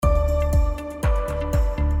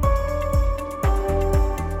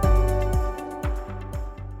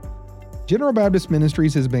General Baptist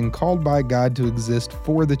Ministries has been called by God to exist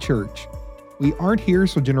for the church. We aren't here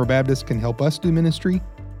so General Baptist can help us do ministry.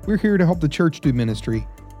 We're here to help the church do ministry,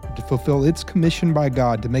 to fulfill its commission by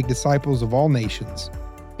God to make disciples of all nations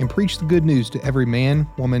and preach the good news to every man,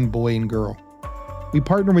 woman, boy, and girl. We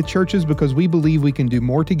partner with churches because we believe we can do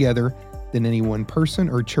more together than any one person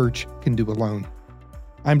or church can do alone.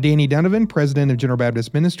 I'm Danny Donovan, president of General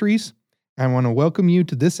Baptist Ministries. I want to welcome you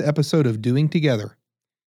to this episode of Doing Together.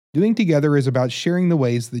 Doing Together is about sharing the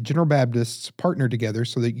ways that General Baptists partner together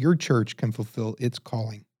so that your church can fulfill its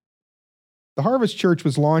calling. The Harvest Church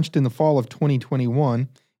was launched in the fall of 2021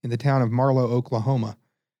 in the town of Marlow, Oklahoma.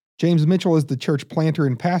 James Mitchell is the church planter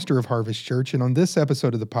and pastor of Harvest Church, and on this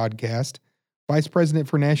episode of the podcast, Vice President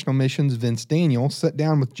for National Missions Vince Daniel sat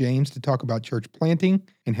down with James to talk about church planting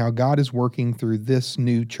and how God is working through this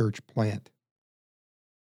new church plant.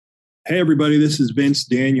 Hey, everybody, this is Vince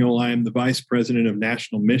Daniel. I am the Vice President of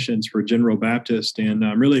National Missions for General Baptist, and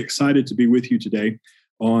I'm really excited to be with you today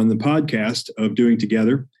on the podcast of Doing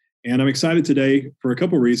Together. And I'm excited today for a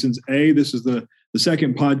couple of reasons. A, this is the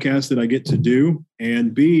second podcast that I get to do,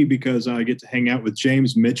 and B, because I get to hang out with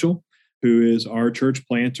James Mitchell, who is our church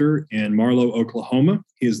planter in Marlow, Oklahoma.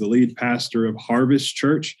 He is the lead pastor of Harvest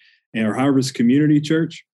Church and our Harvest Community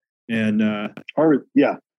Church. And Harvest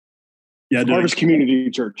Community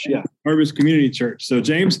Church. Yeah. Harvest Community Church. So,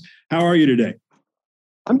 James, how are you today?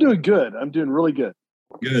 I'm doing good. I'm doing really good.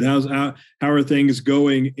 Good. How are things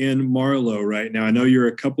going in Marlow right now? I know you're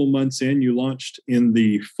a couple months in. You launched in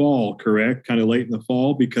the fall, correct? Kind of late in the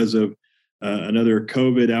fall because of another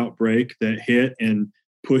COVID outbreak that hit and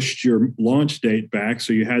pushed your launch date back.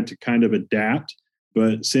 So you had to kind of adapt.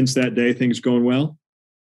 But since that day, things going well?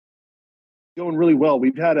 Going really well.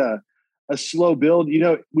 We've had a slow build. You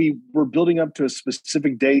know, we were building up to a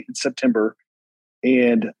specific date in September,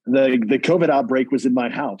 and the COVID outbreak was in my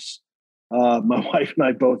house. My wife and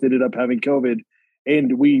I both ended up having COVID,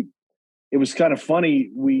 and it was kind of funny.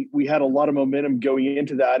 We had a lot of momentum going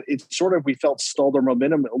into that. It's sort of, we felt stalled our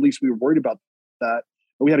momentum. At least we were worried about that.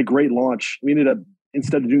 But we had a great launch. We ended up,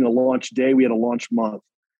 instead of doing a launch day, we had a launch month,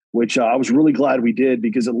 which I was really glad we did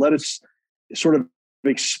because it let us sort of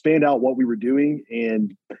expand out what we were doing.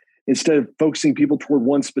 And instead of focusing people toward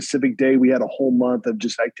one specific day, we had a whole month of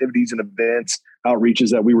just activities and events,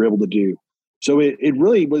 outreaches that we were able to do. So it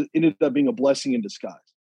really ended up being a blessing in disguise.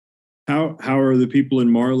 How are the people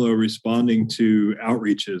in Marlow responding to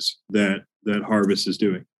outreaches that Harvest is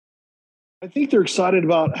doing? I think they're excited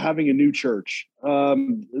about having a new church.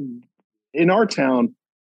 In our town,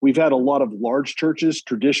 we've had a lot of large churches,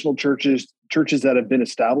 traditional churches that have been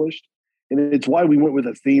established. And it's why we went with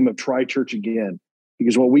a theme of try church again.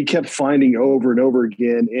 Because what we kept finding over and over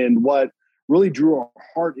again, and what really drew our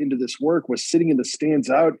heart into this work was sitting in the stands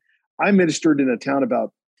out. I ministered in a town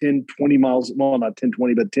about 10, 20 miles, well, not 10,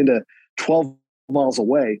 20, but 10 to 12 miles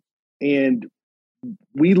away. And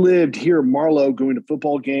we lived here in Marlow, going to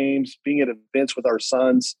football games, being at events with our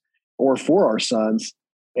sons or for our sons.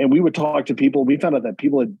 And we would talk to people. We found out that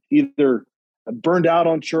people had either burned out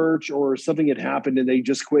on church or something had happened and they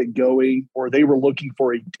just quit going, or they were looking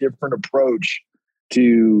for a different approach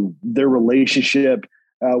to their relationship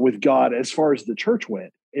with God as far as the church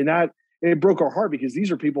went. And that, it broke our heart because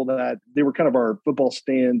these are people that they were kind of our football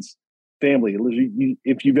stands family.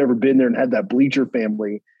 If you've ever been there and had that bleacher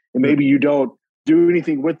family, and maybe you don't do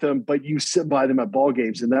anything with them, but you sit by them at ball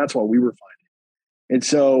games, and that's what we were finding. And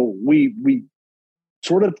so we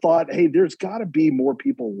sort of thought, hey, there's got to be more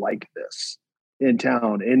people like this in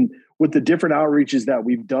town. And with the different outreaches that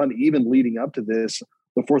we've done, even leading up to this,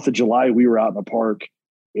 the 4th of July, we were out in the park,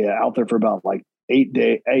 out there for about like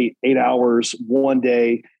 8 hours, one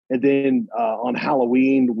day. And then on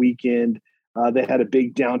Halloween weekend, they had a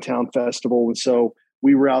big downtown festival. And so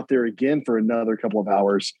we were out there again for another couple of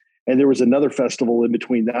hours. And there was another festival in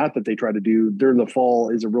between that they try to do during the fall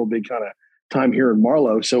is a real big kind of time here in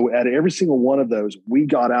Marlow. So at every single one of those, we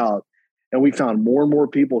got out and we found more and more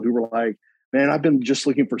people who were like, man, I've been just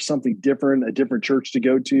looking for something different, a different church to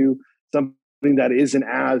go to, something that isn't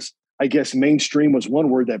as, I guess, mainstream was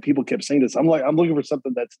one word that people kept saying to us. I'm looking for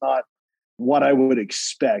something that's not what I would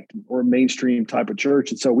expect or a mainstream type of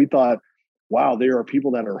church. And so we thought, wow, there are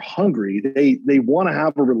people that are hungry. They want to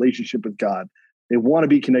have a relationship with God. They want to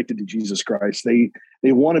be connected to Jesus Christ. They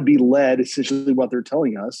want to be led, essentially what they're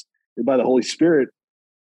telling us, by the Holy Spirit,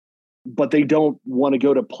 but they don't want to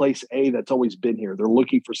go to place A that's always been here. They're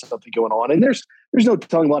looking for something going on. And there's no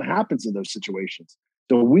telling what happens in those situations.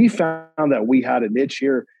 So we found that we had a niche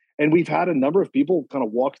here, and we've had a number of people kind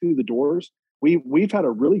of walk through the doors. We've had a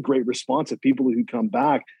really great response of people who come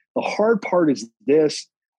back. The hard part is this: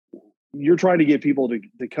 you're trying to get people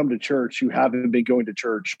to come to church who haven't been going to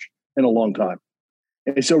church in a long time.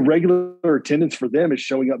 And so regular attendance for them is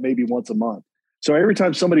showing up maybe once a month. So every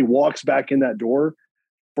time somebody walks back in that door,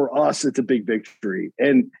 for us, it's a big victory.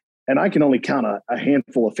 And I can only count a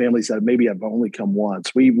handful of families that maybe have only come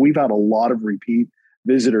once. We've had a lot of repeat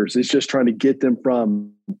visitors. It's just trying to get them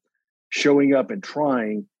from showing up and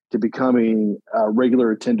trying to becoming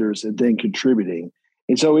regular attenders and then contributing.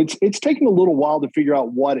 And so it's taking a little while to figure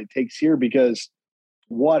out what it takes here, because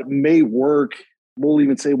what may work, we'll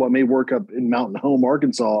even say what may work up in Mountain Home,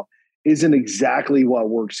 Arkansas, isn't exactly what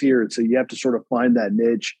works here. And so you have to sort of find that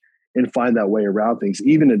niche and find that way around things.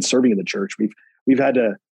 Even in serving in the church, we've had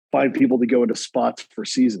to find people to go into spots for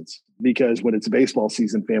seasons, because when it's baseball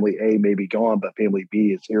season, family A may be gone, but family B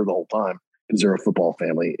is here the whole time because they're a football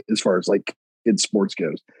family as far as like kids sports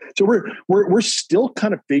goes. So we're still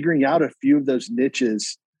kind of figuring out a few of those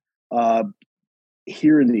niches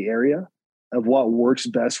here in the area of what works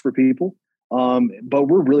best for people. But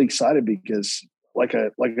we're really excited because like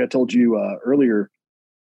I told you earlier,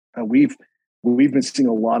 we've been seeing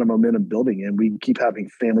a lot of momentum building, and we keep having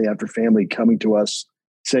family after family coming to us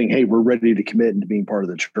saying, hey, we're ready to commit into being part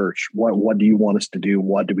of the church. What do you want us to do?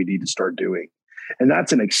 What do we need to start doing? And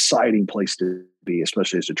that's an exciting place to be,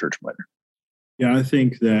 especially as a church planter. Yeah, I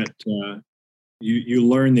think that you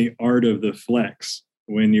learn the art of the flex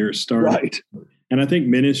when you're starting. Right. And I think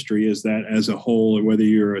ministry is that as a whole, whether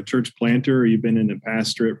you're a church planter or you've been in the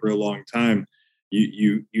pastorate for a long time,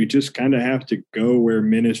 you just kind of have to go where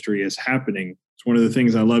ministry is happening. It's one of the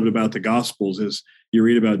things I loved about the Gospels is you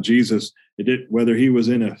read about Jesus, whether he was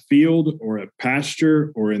in a field or a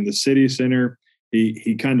pasture or in the city center,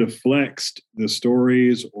 he kind of flexed the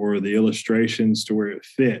stories or the illustrations to where it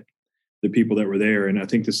fit the people that were there. And I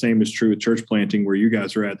think the same is true with church planting, where you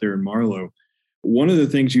guys are at there in Marlow. One of the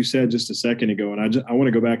things you said just a second ago, and I want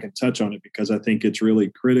to go back and touch on it because I think it's really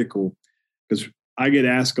critical, because I get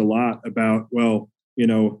asked a lot about, well,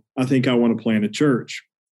 I think I want to plant a church.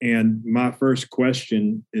 And my first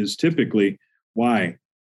question is typically, why?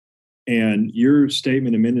 And your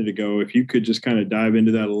statement a minute ago, if you could just kind of dive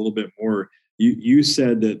into that a little bit more, you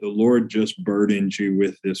said that the Lord just burdened you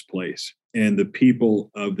with this place and the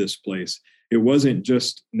people of this place. It wasn't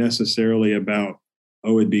just necessarily about,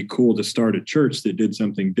 oh, it'd be cool to start a church that did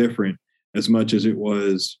something different, as much as it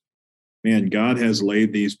was, man, God has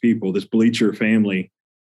laid these people, this Bleacher family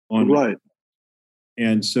on. Right.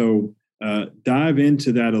 And so dive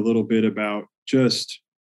into that a little bit about just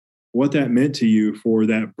what that meant to you for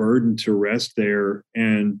that burden to rest there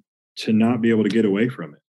and to not be able to get away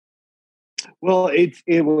from it. Well,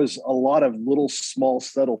 it was a lot of little, small,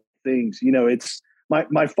 subtle things. It's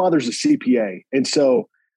my father's a CPA. And so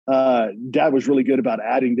Dad was really good about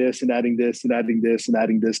adding this and adding this and adding this and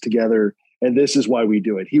adding this together. And this is why we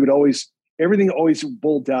do it. He would everything always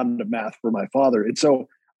boiled down to math for my father. And so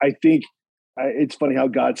I think it's funny how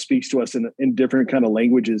God speaks to us in different kind of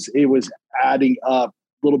languages. It was adding up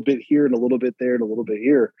a little bit here and a little bit there and a little bit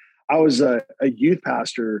here. I was a youth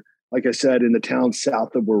pastor, like I said, in the town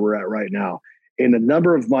south of where we're at right now. And a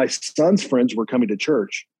number of my son's friends were coming to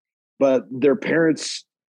church, but their parents,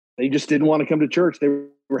 they just didn't want to come to church. They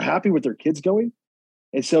were happy with their kids going.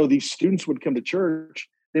 And so these students would come to church.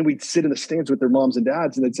 Then we'd sit in the stands with their moms and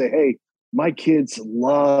dads, and they'd say, hey, my kids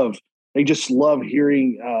they just love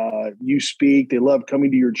hearing you speak. They love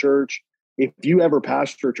coming to your church. If you ever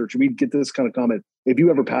pastor a church, we'd get this kind of comment. If you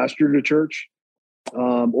ever pastored a church,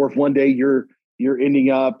 or if one day you're ending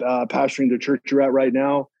up pastoring the church you're at right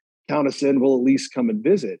now, count us in. We'll at least come and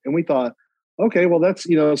visit. And we thought, okay, well, that's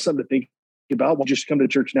something to think about. We'll just come to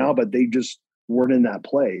church now, but they just weren't in that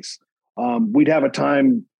place. We'd have a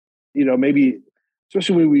time, maybe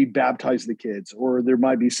especially when we baptize the kids, or there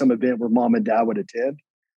might be some event where mom and dad would attend,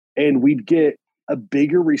 and we'd get a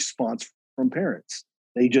bigger response from parents.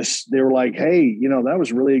 They were like, hey, that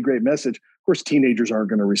was really a great message. Of course, teenagers aren't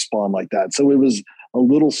going to respond like that. So it was a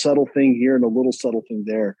little subtle thing here and a little subtle thing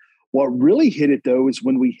there. What really hit it, though, is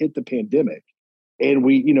when we hit the pandemic, and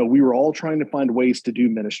we were all trying to find ways to do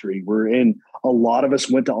ministry. A lot of us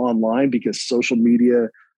went to online because social media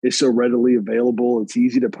is so readily available. It's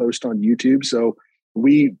easy to post on YouTube. So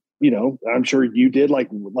we, I'm sure you did like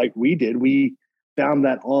we did. We found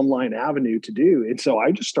that online avenue to do. And so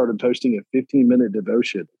I just started posting a 15-minute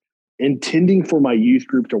devotion, intending for my youth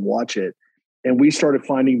group to watch it. And we started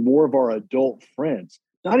finding more of our adult friends,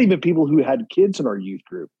 not even people who had kids in our youth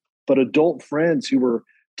group, but adult friends who were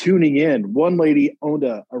tuning in. One lady owned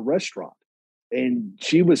a restaurant, and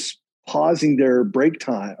she was pausing their break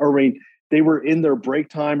time. They were in their break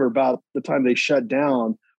time, or about the time they shut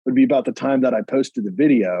down would be about the time that I posted the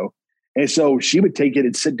video. And so she would take it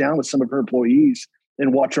and sit down with some of her employees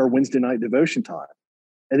and watch our Wednesday night devotion time.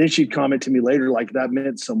 And then she'd comment to me later, like, that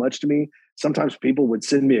meant so much to me. Sometimes people would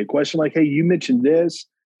send me a question like, hey, you mentioned this.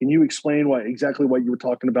 Can you explain exactly what you were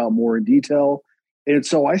talking about more in detail? And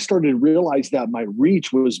so I started to realize that my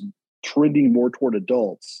reach was trending more toward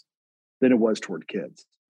adults than it was toward kids.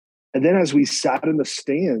 And then as we sat in the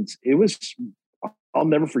stands, I'll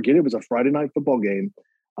never forget, it was a Friday night football game.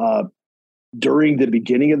 During the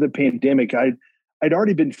beginning of the pandemic, I'd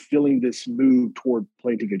already been feeling this move toward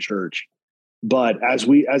planting a church. But as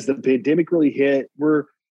the pandemic really hit,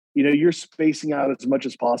 you're spacing out as much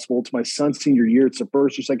as possible. It's my son's senior year. It's the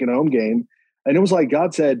first or second home game. And it was like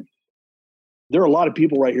God said, there are a lot of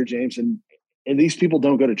people right here, James, and these people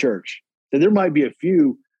don't go to church. And there might be a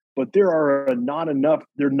few, but there are not enough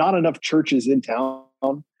churches in town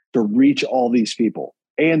to reach all these people.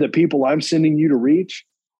 And the people I'm sending you to reach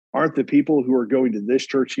aren't the people who are going to this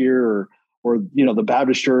church here or the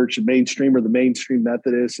Baptist church, mainstream, or the mainstream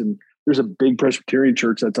Methodist. And there's a big Presbyterian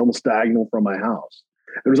church that's almost diagonal from my house.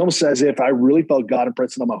 It was almost as if I really felt God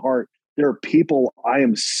impressed it on my heart. There are people I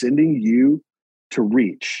am sending you to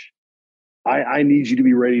reach. I need you to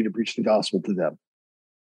be ready to preach the gospel to them.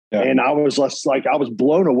 Yeah. And I was I was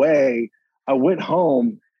blown away. I went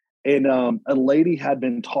home and a lady had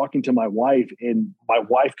been talking to my wife, and my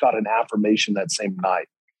wife got an affirmation that same night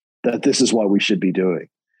that this is what we should be doing.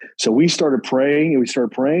 So we started praying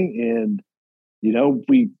and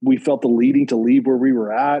we felt the leading to leave where we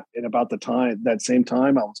were at. And about that same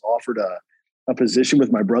time, I was offered a position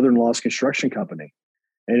with my brother-in-law's construction company.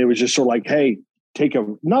 And it was just sort of like, hey, take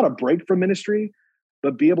not a break from ministry,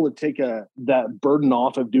 but be able to take that burden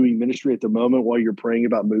off of doing ministry at the moment while you're praying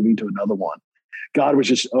about moving to another one. God was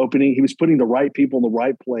just opening. He was putting the right people in the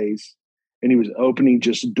right place, and he was opening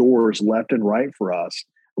just doors left and right for us.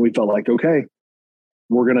 And we felt like, okay,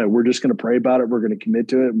 we're just going to pray about it. We're going to commit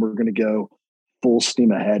to it, and we're going to go full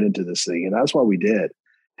steam ahead into this thing. And that's what we did.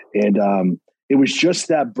 And it was just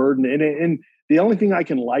that burden. And the only thing I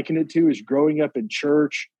can liken it to is growing up in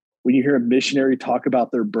church when you hear a missionary talk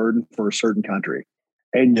about their burden for a certain country,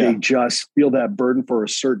 and they just feel that burden for a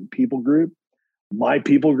certain people group. My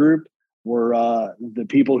people group were the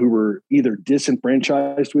people who were either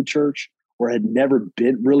disenfranchised with church or had never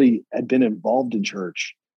been involved in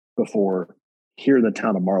church before here in the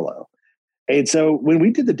town of Marlow. And so when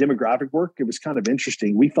we did the demographic work, it was kind of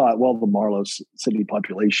interesting. We thought, well, the Marlow city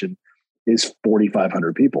population is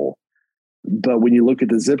 4,500 people. But when you look at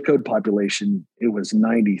the zip code population, it was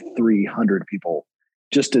 9,300 people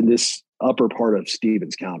just in this upper part of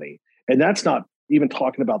Stevens County. And that's not even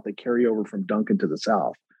talking about the carryover from Duncan to the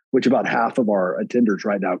south, which about half of our attenders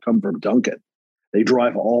right now come from Duncan. They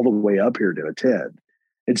drive all the way up here to attend.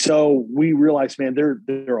 And so we realized, man, there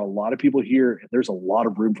are a lot of people here, and there's a lot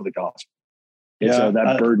of room for the gospel. And so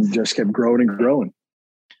that burden just kept growing and growing.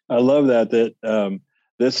 I love that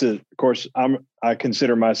this is, of course, I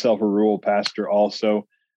consider myself a rural pastor also.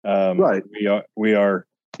 Right. We are,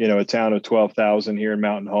 a town of 12,000 here in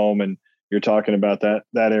Mountain Home, and you're talking about that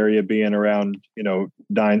area being around,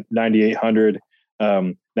 9,800.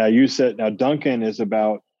 Now Duncan is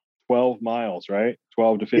about 12 miles, right?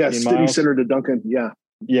 12 to 15 miles. City center to Duncan. Yeah.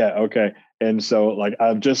 Yeah. Okay. And so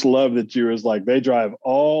I just love that you was like, they drive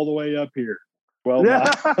all the way up here, 12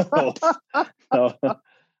 miles. So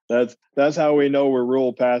that's how we know we're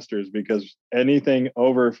rural pastors, because anything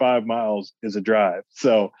over 5 miles is a drive.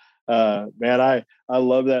 So, man, I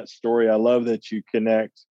love that story. I love that you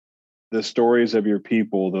connect the stories of your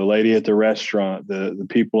people, the lady at the restaurant, the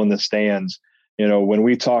people in the stands. When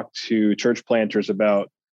we talk to church planters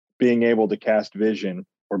about being able to cast vision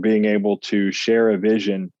or being able to share a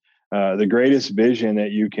vision, the greatest vision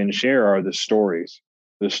that you can share are the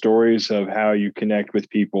stories of how you connect with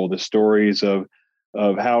people, the stories of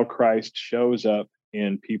how Christ shows up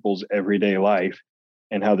in people's everyday life,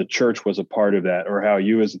 and how the church was a part of that, or how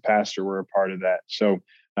you as a pastor were a part of that. So,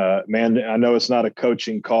 man, I know it's not a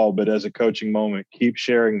coaching call, but as a coaching moment, keep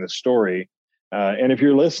sharing the story. And if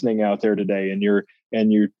you're listening out there today and you're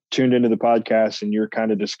tuned into the podcast and you're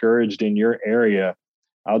kind of discouraged in your area,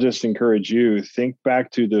 I'll just encourage you, think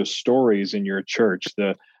back to the stories in your church,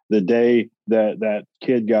 the day that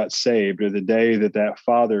kid got saved, or the day that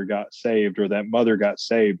father got saved, or that mother got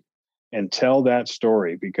saved, and tell that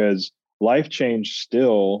story, because life change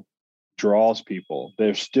still draws people.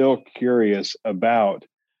 They're still curious about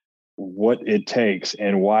what it takes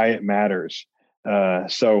and why it matters.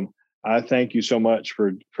 So I thank you so much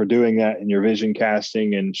for doing that in your vision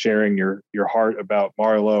casting and sharing your heart about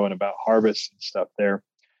Marlow and about harvest and stuff there.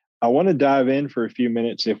 I want to dive in for a few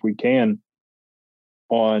minutes, if we can,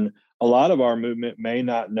 on a lot of our movement may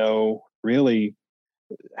not know really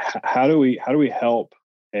how do we help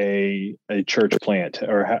a church plant,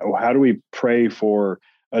 or how do we pray for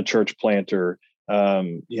a church planter. A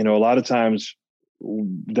lot of times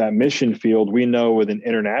that mission field, we know with an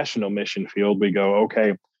international mission field, we go,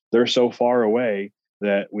 okay, they're so far away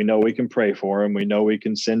that we know we can pray for them. We know we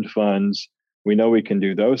can send funds. We know we can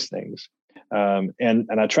do those things. And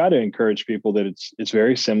I try to encourage people that it's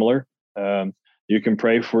very similar. You can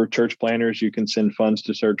pray for church planters. You can send funds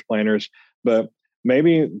to church planters, but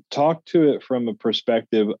maybe talk to it from a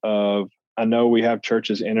perspective of, I know we have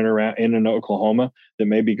churches in and Oklahoma that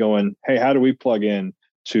may be going, hey, how do we plug in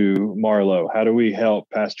to Marlow? How do we help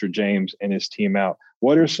Pastor James and his team out?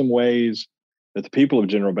 What are some ways that the people of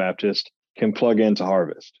General Baptist can plug into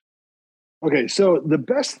Harvest? Okay, so the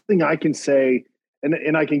best thing I can say,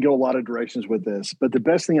 and I can go a lot of directions with this, but the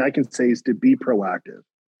best thing I can say is to be proactive.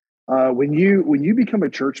 When you become a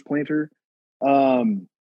church planter,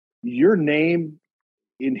 your name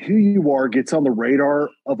and who you are gets on the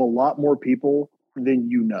radar of a lot more people than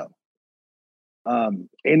you know. And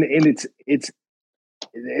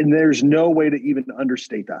there's no way to even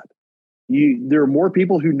understate that. There are more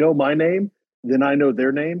people who know my name than I know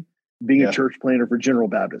their name, being a church planter for General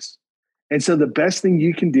Baptist. And so the best thing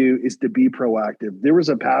you can do is to be proactive. There was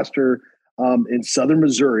a pastor in Southern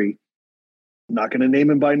Missouri, I'm not going to name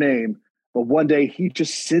him by name, but one day he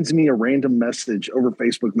just sends me a random message over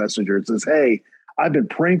Facebook Messenger. It says, hey, I've been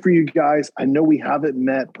praying for you guys. I know we haven't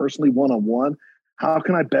met personally one-on-one. How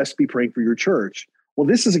can I best be praying for your church? Well,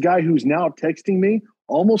 this is a guy who's now texting me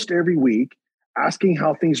almost every week, asking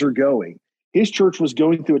how things are going. His church was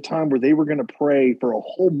going through a time where they were going to pray for a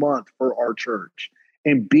whole month for our church.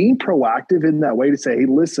 And being proactive in that way to say, hey,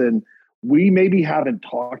 listen, we maybe haven't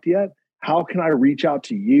talked yet. How can I reach out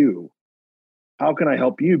to you? How can I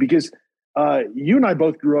help you? Because you and I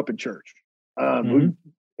both grew up in church. And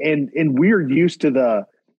we're used to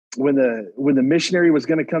when the missionary was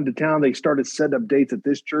going to come to town, they started setting up dates at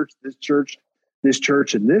this church, this church, this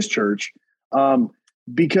church, and this church,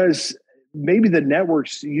 because maybe the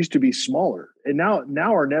networks used to be smaller. And now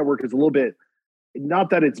our network is a little bit, not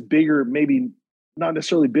that it's bigger, maybe not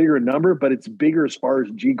necessarily bigger in number, but it's bigger as far as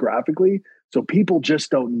geographically. So people just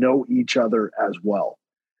don't know each other as well.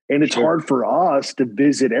 And it's hard for us to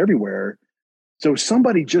visit everywhere. So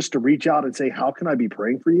somebody just to reach out and say, how can I be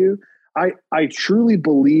praying for you? I truly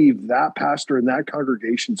believe that pastor and that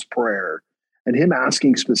congregation's prayer and him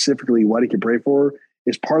asking specifically what he can pray for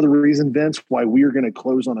is part of the reason, Vince, why we are going to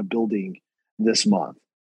close on a building this month.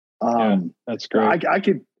 That's great. I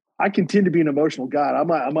can tend to be an emotional guy.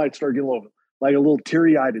 I might start getting a little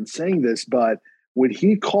teary-eyed in saying this, but when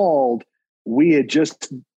he called, we had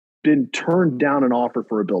just been turned down an offer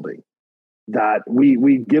for a building that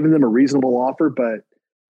we'd given them a reasonable offer, but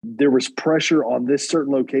there was pressure on this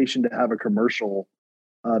certain location to have a commercial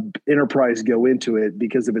enterprise go into it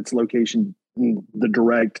because of its location in the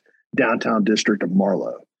direct downtown district of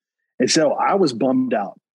Marlow. And so I was bummed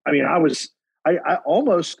out. I mean, I was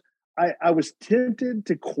tempted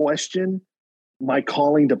to question my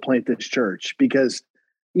calling to plant this church because,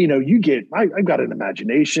 I've got an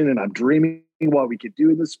imagination and I'm dreaming what we could do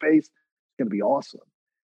in this space. It's going to be awesome.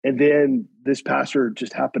 And then this pastor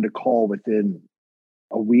just happened to call within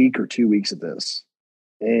a week or 2 weeks of this.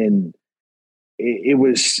 And it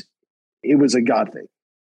was a God thing.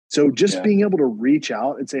 So just being able to reach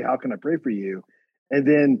out and say, how can I pray for you? And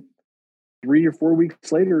then 3 or 4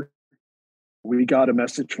 weeks later, we got a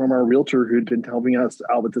message from our realtor who'd been helping us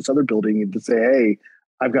out with this other building and to say, hey,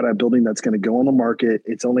 I've got a building that's going to go on the market.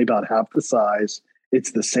 It's only about half the size.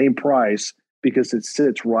 It's the same price because it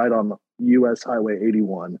sits right on US Highway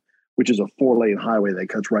 81, which is a 4-lane highway that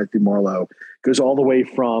cuts right through Marlow. Goes all the way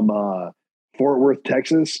from Fort Worth,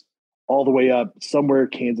 Texas, all the way up somewhere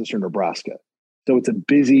Kansas or Nebraska. So it's a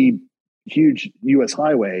busy, huge US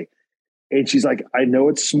highway. And she's like, I know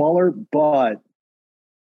it's smaller, but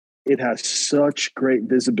it has such great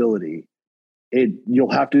visibility.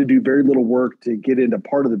 You'll have to do very little work to get into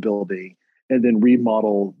part of the building and then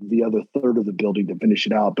remodel the other third of the building to finish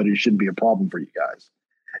it out, but it shouldn't be a problem for you guys.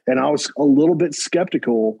 And I was a little bit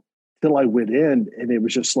skeptical till I went in, and it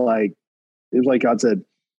was like God said,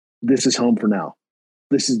 this is home for now.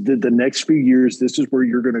 This is the next few years. This is where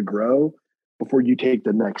you're going to grow before you take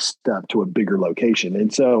the next step to a bigger location.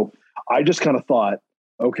 And so I just kind of thought,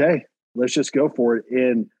 okay, let's just go for it.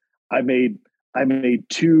 And I made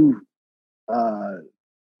two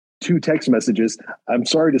text messages. I'm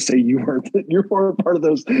sorry to say you weren't part of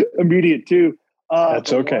those immediate two.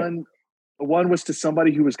 That's okay. One was to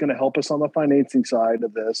somebody who was going to help us on the financing side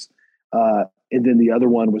of this. And then the other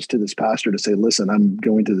one was to this pastor to say, listen, I'm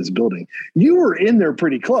going to this building. You were in there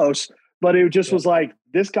pretty close, but it just was like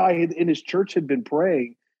this guy in his church had been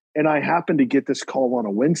praying, and I happened to get this call on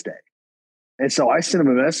a Wednesday. And so I sent him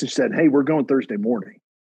a message, said, hey, we're going Thursday morning.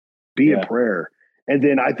 Be in prayer. And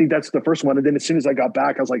then I think that's the first one. And then as soon as I got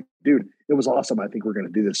back, I was like, dude, it was awesome. I think we're going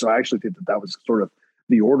to do this. So I actually think that was sort of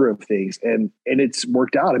the order of things. And it's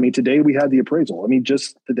worked out. I mean, today we had the appraisal. I mean,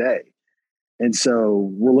 just today. And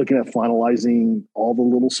so we're looking at finalizing all the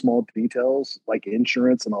little small details like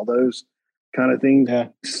insurance and all those kind of things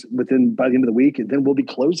by the end of the week. And then we'll be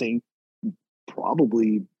closing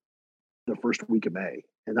probably the first week of May.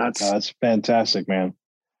 And that's fantastic, man.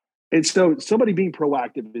 And so somebody being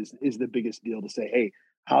proactive is the biggest deal to say, hey,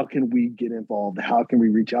 how can we get involved? How can we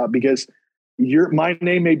reach out? Because my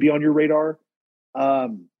name may be on your radar,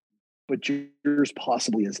 but yours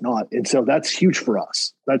possibly is not. And so that's huge for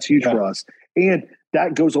us. That's huge for us. And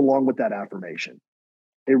that goes along with that affirmation.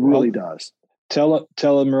 It really does. Tell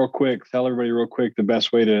everybody real quick, the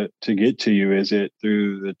best way to get to you. Is it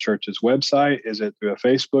through the church's website? Is it through a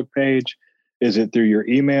Facebook page? Is it through your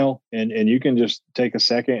email? And you can just take a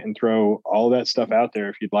second and throw all that stuff out there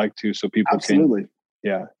if you'd like to, so people can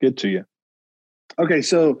get to you. Okay.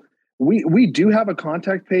 So we do have a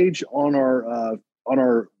contact page on our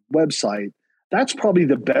website. That's probably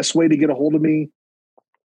the best way to get a hold of me,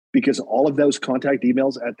 because all of those contact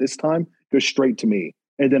emails at this time go straight to me.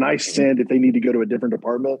 And then I send if they need to go to a different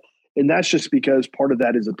department. And that's just because part of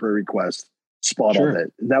that is a prayer request spot on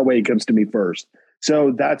it. And that way it comes to me first.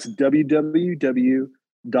 So that's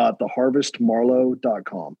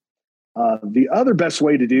www.theharvestmarlow.com. The other best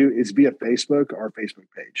way to do is via Facebook, our Facebook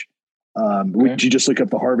page. You just look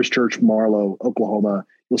up the Harvest Church, Marlow, Oklahoma.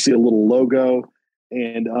 You'll see a little logo,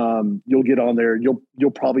 and you'll get on there.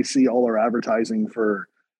 You'll probably see all our advertising for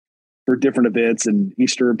different events and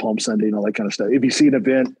Easter and Palm Sunday and all that kind of stuff. If you see an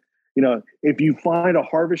event, if you find a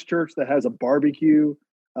Harvest Church that has a barbecue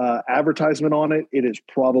advertisement on it, it is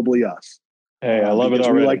probably us. Hey, I love it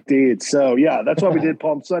already. We like to eat. So that's why we did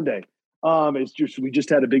Palm Sunday. We just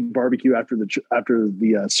had a big barbecue after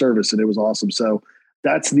the service, and it was awesome. So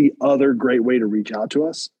that's the other great way to reach out to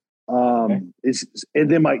us. And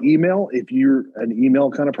then my email, if you're an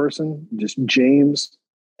email kind of person, just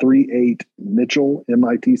James38Mitchell, Mitchell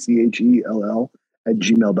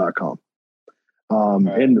 @gmail.com.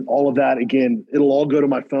 And all of that, again, it'll all go to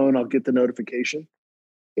my phone. I'll get the notification,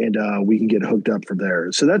 and we can get hooked up from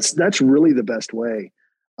there. So that's really the best way.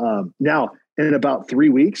 Now, in about 3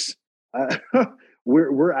 weeks,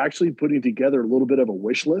 we're actually putting together a little bit of a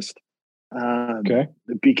wish list.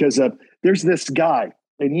 Because there's this guy,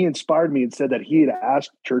 and he inspired me and said that he had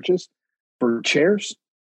asked churches for chairs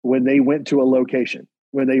when they went to a location,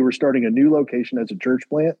 when they were starting a new location as a church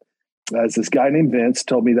plant. As this guy named Vince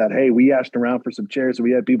told me that, hey, we asked around for some chairs, and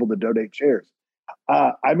we had people to donate chairs.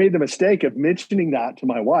 I made the mistake of mentioning that to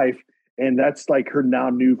my wife, and that's like her now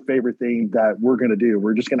new favorite thing that we're going to do.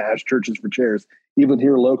 We're just going to ask churches for chairs, even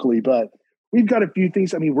here locally. But we've got a few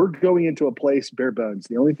things. I mean, we're going into a place bare bones.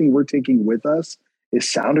 The only thing we're taking with us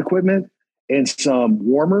is sound equipment and some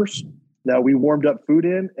warmers that we warmed up food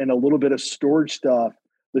in, and a little bit of storage stuff,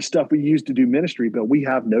 the stuff we use to do ministry, but we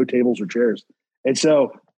have no tables or chairs. And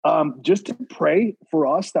so just to pray for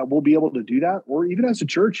us that we'll be able to do that. Or even as a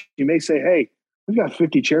church, you may say, hey, we've got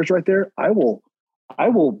 50 chairs right there. I will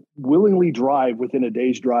willingly drive within a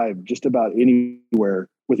day's drive just about anywhere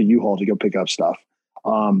with a U-Haul to go pick up stuff.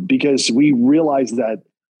 Because we realize that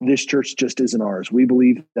this church just isn't ours. We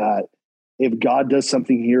believe that if God does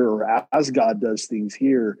something here, or as God does things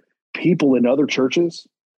here, people in other churches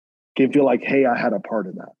can feel like, hey, I had a part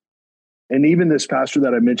in that. And even this pastor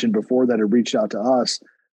that I mentioned before that had reached out to us,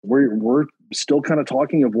 we're still kind of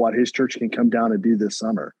talking of what his church can come down and do this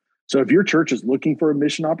summer. So if your church is looking for a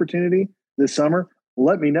mission opportunity this summer,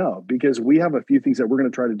 let me know, because we have a few things that we're going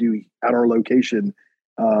to try to do at our location.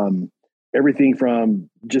 Everything from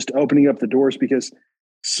just opening up the doors, because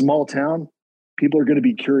small town, people are going to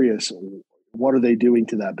be curious. What are they doing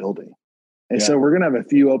to that building? And so we're going to have a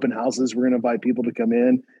few open houses. We're going to invite people to come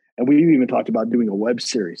in, and we've even talked about doing a web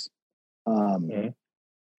series and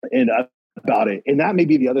about it. And that may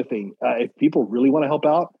be the other thing. If people really want to help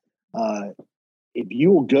out, if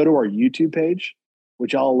you will go to our YouTube page,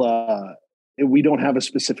 which we don't have a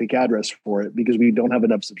specific address for it because we don't have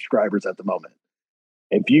enough subscribers at the moment.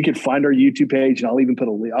 If you could find our YouTube page, and I'll even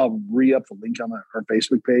I'll re-up the link on our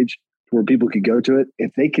Facebook page where people could go to it.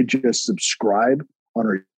 If they could just subscribe on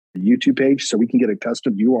our YouTube page so we can get a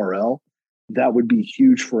custom URL, that would be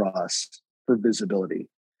huge for us for visibility.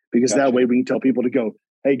 Because that way we can tell people to go,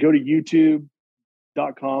 hey, go to YouTube,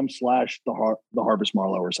 facebook.com/the Harvest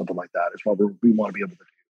Marlow or something like that is what we want to be able to do.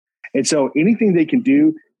 And so anything they can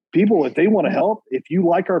do, people, if they want to help, if you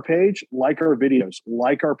like our page, like our videos,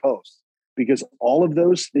 like our posts, because all of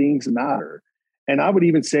those things matter. And I would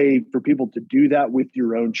even say for people to do that with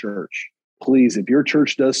your own church. Please, if your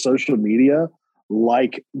church does social media,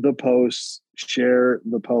 like the posts, share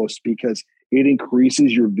the posts, because it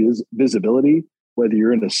increases your visibility, whether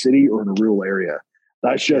you're in a city or in a rural area.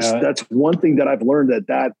 That's one thing that I've learned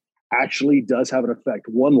that actually does have an effect.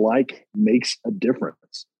 One like makes a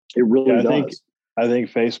difference. It really does. I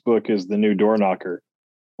think Facebook is the new door knocker,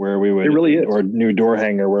 where we would, it really is, or new door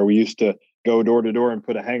hanger, where we used to go door to door and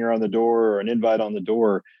put a hanger on the door or an invite on the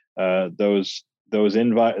door. Those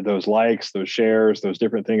likes, those shares, those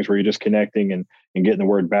different things where you're just connecting and getting the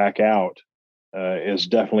word back out is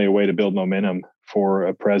definitely a way to build momentum for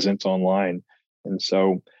a presence online. And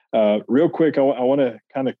so, real quick, I want to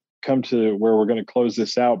kind of come to where we're going to close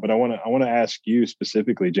this out, but I want to ask you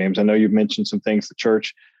specifically, James. I know you've mentioned some things, the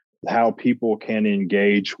church, how people can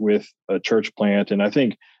engage with a church plant, and I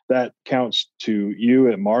think that counts to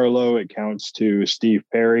you at Marlow. It counts to Steve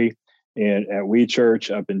Perry and at We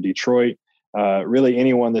Church up in Detroit. Really,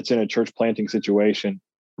 anyone that's in a church planting situation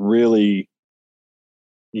really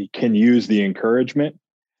can use the encouragement.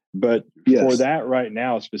 But for that right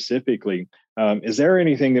now specifically, is there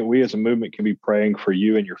anything that we as a movement can be praying for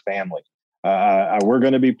you and your family? We're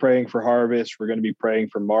going to be praying for Harvest. We're going to be praying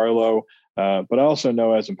for Marlow. But I also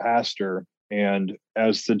know as a pastor and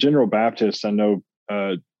as the General Baptist, I know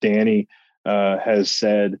Danny has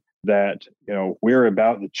said that, we're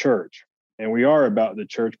about the church, and we are about the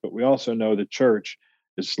church, but we also know the church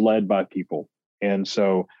is led by people. And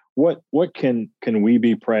so what can we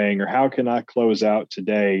be praying, or how can I close out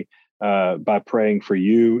today by praying for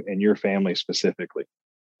you and your family specifically?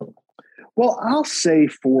 Well, I'll say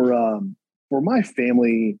for my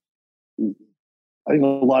family, I think a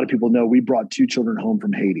lot of people know we brought 2 children home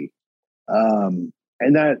from Haiti. And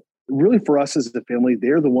that really for us as a family,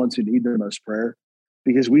 they're the ones who need the most prayer,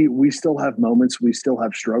 because we still have moments, we still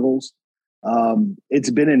have struggles.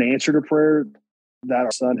 It's been an answer to prayer that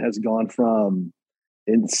our son has gone from,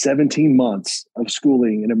 in 17 months of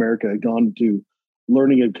schooling in America, gone to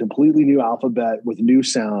learning a completely new alphabet with new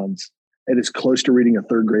sounds, and is close to reading a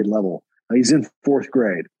 3rd grade level. He's in 4th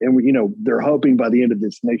grade, and they're hoping by the end of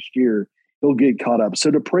this next year he'll get caught up. So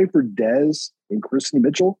to pray for Des and Kristen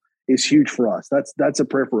Mitchell is huge for us. That's a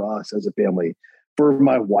prayer for us as a family. For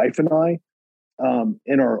my wife and I,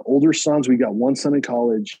 and our older sons, we've got one son in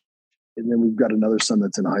college, and then we've got another son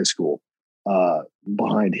that's in high school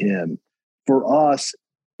behind him. For us,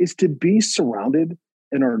 is to be surrounded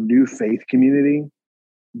in our new faith community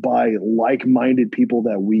by like-minded people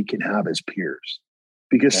that we can have as peers.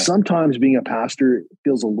 Because sometimes being a pastor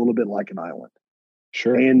feels a little bit like an island.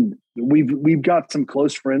 Sure. And we've got some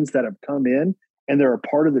close friends that have come in and they're a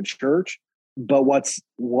part of the church. But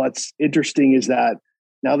what's interesting is that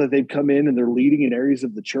now that they've come in and they're leading in areas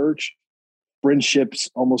of the church, friendships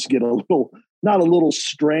almost get not a little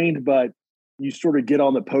strained, but you sort of get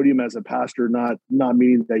on the podium as a pastor, not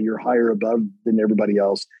meaning that you're higher above than everybody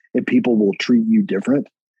else, and people will treat you different.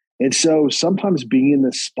 And so sometimes being in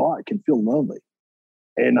this spot can feel lonely.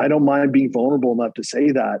 And I don't mind being vulnerable enough to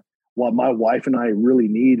say that what my wife and I really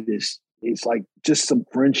need is like just some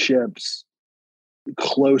friendships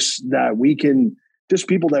close that we can, just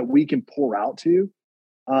people that we can pour out to,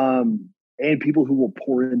 and people who will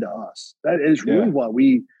pour into us. That is really what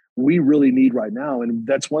we really need right now. And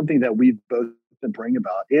that's one thing that we've both been praying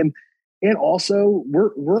about. And also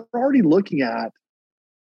we're already looking at,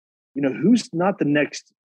 who's not the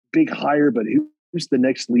next big hire, but who's the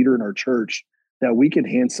next leader in our church that we can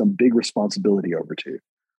hand some big responsibility over to.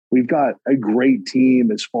 We've got a great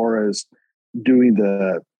team as far as doing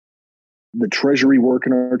the treasury work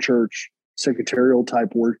in our church, secretarial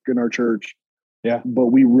type work in our church. Yeah. But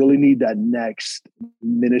we really need that next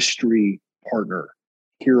ministry partner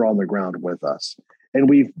here on the ground with us. And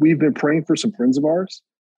we've been praying for some friends of ours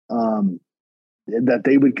that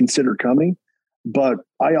they would consider coming. But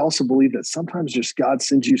I also believe that sometimes just God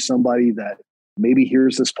sends you somebody that maybe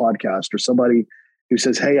hears this podcast, or somebody who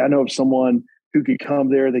says, hey, I know of someone who could come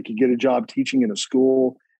there. They could get a job teaching in a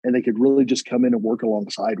school, and they could really just come in and work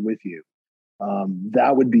alongside with you.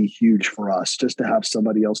 That would be huge for us, just to have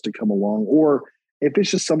somebody else to come along. Or if it's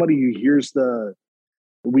just somebody who hears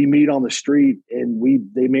we meet on the street and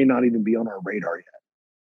they may not even be on our radar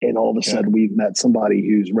yet. And all of a sudden we've met somebody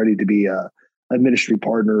who's ready to be a ministry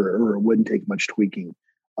partner, or it wouldn't take much tweaking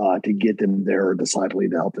to get them there, or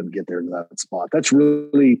discipling to help them get there to that spot. That's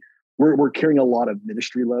really, we're carrying a lot of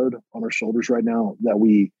ministry load on our shoulders right now that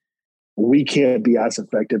we we can't be as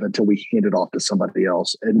effective until we hand it off to somebody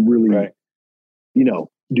else and really,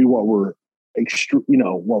 do what we're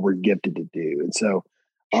what we're gifted to do. And so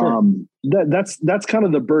that's kind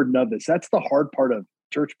of the burden of this. That's the hard part of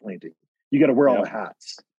church planting. You got to wear all the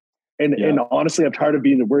hats. And honestly, I'm tired of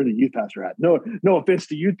being to wear the youth pastor hat. No offense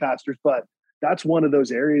to youth pastors, but that's one of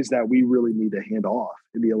those areas that we really need to hand off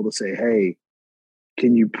and be able to say, hey,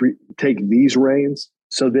 can you take these reins?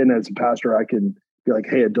 So then as a pastor, I can be like,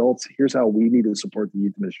 hey, adults, here's how we need to support the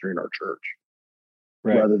youth ministry in our church.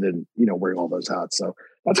 Right. Rather than, wearing all those hats. So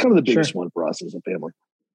that's kind of the biggest one for us as a family.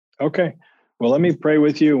 Okay. Well, let me pray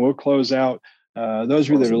with you and we'll close out. Those of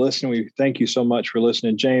you that are listening, we thank you so much for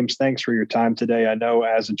listening. James, thanks for your time today. I know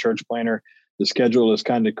as a church planner, the schedule is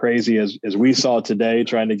kind of crazy as we saw today,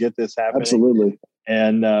 trying to get this happening. Absolutely.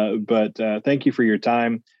 And, but thank you for your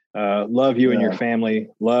time. Love you and your family.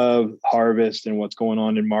 Love Harvest and what's going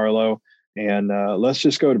on in Marlow. And let's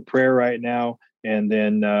just go to prayer right now, and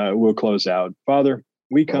then we'll close out. Father,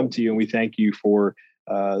 we come to you and we thank you for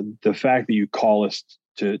the fact that you call us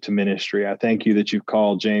to ministry. I thank you that you've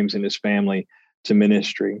called James and his family to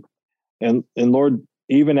ministry. And Lord,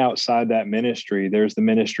 even outside that ministry, there's the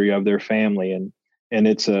ministry of their family. And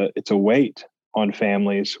it's a weight on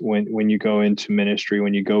families when you go into ministry,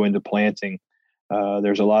 when you go into planting.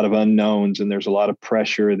 There's a lot of unknowns and there's a lot of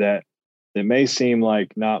pressure that may seem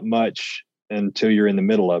like not much until you're in the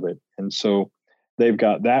middle of it. And so they've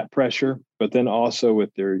got that pressure, but then also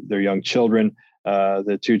with their young children,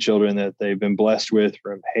 the two children that they've been blessed with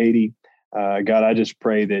from Haiti. God, I just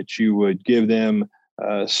pray that you would give them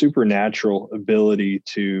supernatural ability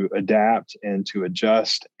to adapt and to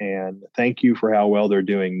adjust. And thank you for how well they're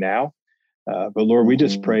doing now. But Lord, we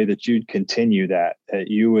just pray that you'd continue that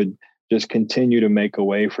you would just continue to make a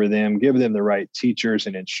way for them, give them the right teachers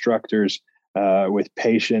and instructors with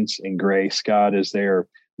patience and grace, God, as they're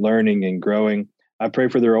learning and growing. I pray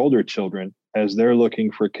for their older children as they're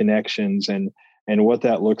looking for connections and what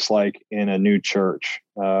that looks like in a new church.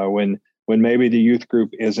 When maybe the youth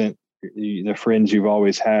group isn't the friends you've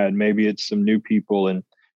always had, maybe it's some new people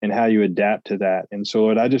and how you adapt to that. And so,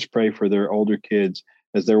 Lord, I just pray for their older kids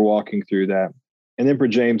as they're walking through that. And then for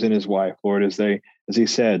James and his wife, Lord, as he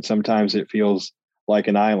said, sometimes it feels like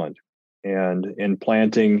an island, and in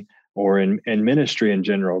planting or in ministry in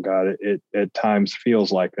general, God, it at times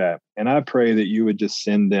feels like that. And I pray that you would just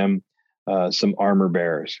send them some armor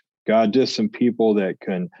bearers, God, just some people that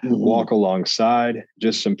can walk alongside,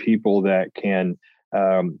 just some people that can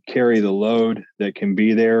carry the load, that can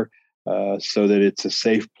be there so that it's a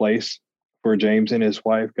safe place for James and his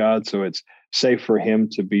wife, God. So it's safe for him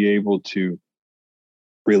to be able to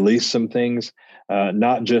release some things,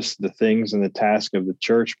 not just the things and the task of the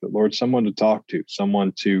church, but Lord, someone to talk to,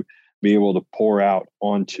 someone to be able to pour out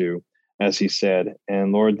onto, as he said,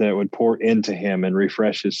 and Lord, that would pour into him and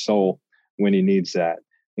refresh his soul when he needs that.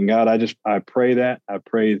 And God, I pray that. I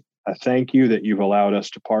thank you that you've allowed us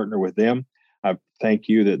to partner with them. I thank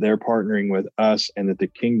you that they're partnering with us and that the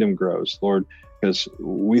kingdom grows, Lord, because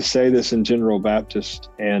we say this in General Baptist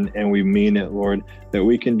and we mean it, Lord, that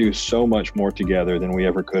we can do so much more together than we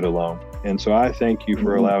ever could alone. And so I thank you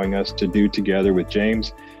for allowing us to do together with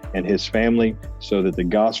James and his family so that the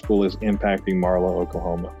gospel is impacting Marlow,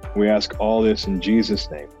 Oklahoma. We ask all this in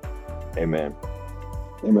Jesus' name. Amen.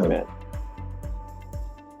 Amen.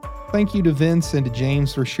 Thank you to Vince and to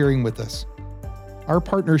James for sharing with us. Our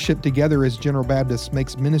partnership together as General Baptist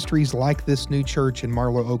makes ministries like this new church in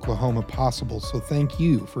Marlow, Oklahoma possible, so thank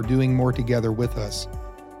you for doing more together with us.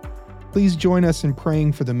 Please join us in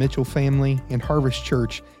praying for the Mitchell family and Harvest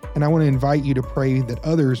Church, and I want to invite you to pray that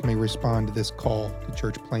others may respond to this call to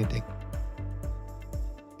church planting.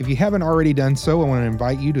 If you haven't already done so, I want to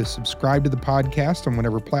invite you to subscribe to the podcast on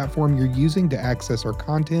whatever platform you're using to access our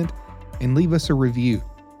content and leave us a review.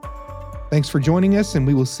 Thanks for joining us, and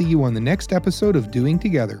we will see you on the next episode of Doing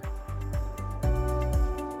Together.